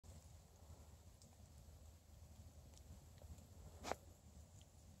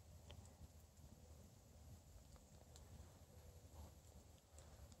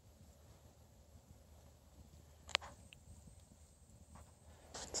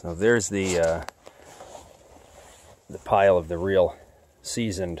So there's the pile of the real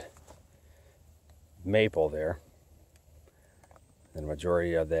seasoned maple there. The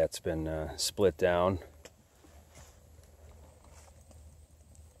majority of that's been split down.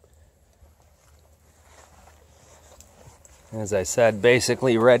 As I said,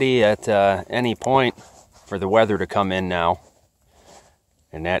 basically ready at any point for the weather to come in now.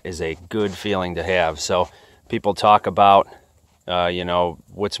 And that is a good feeling to have. So people talk about, you know,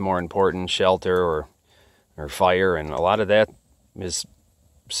 what's more important, shelter or fire, and a lot of that is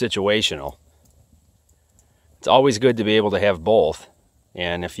situational. It's always good to be able to have both,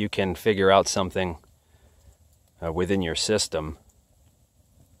 and if you can figure out something within your system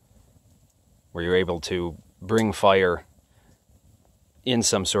where you're able to bring fire in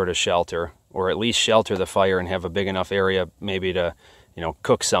some sort of shelter, or at least shelter the fire and have a big enough area maybe to, you know,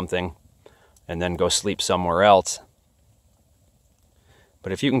 cook something and then go sleep somewhere else.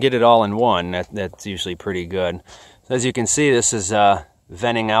 But if you can get it all in one, that's usually pretty good. So as you can see, this is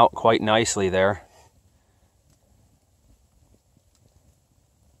venting out quite nicely there.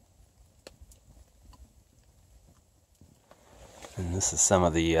 And this is some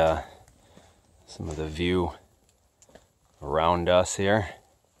of the view around us here.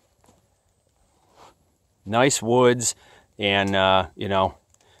 Nice woods, and you know,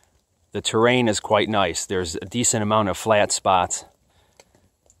 the terrain is quite nice. There's a decent amount of flat spots.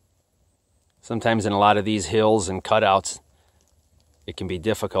 Sometimes in a lot of these hills and cutouts, it can be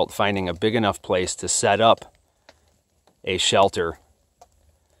difficult finding a big enough place to set up a shelter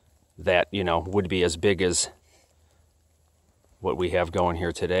that, you know, would be as big as what we have going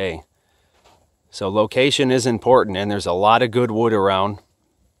here today. So location is important, and there's a lot of good wood around.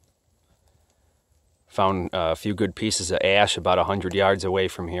 Found a few good pieces of ash about 100 yards away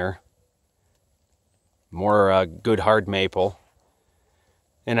from here. More good hard maple.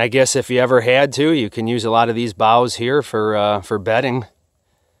 And I guess if you ever had to, you can use a lot of these boughs here for bedding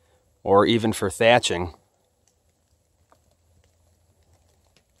or even for thatching.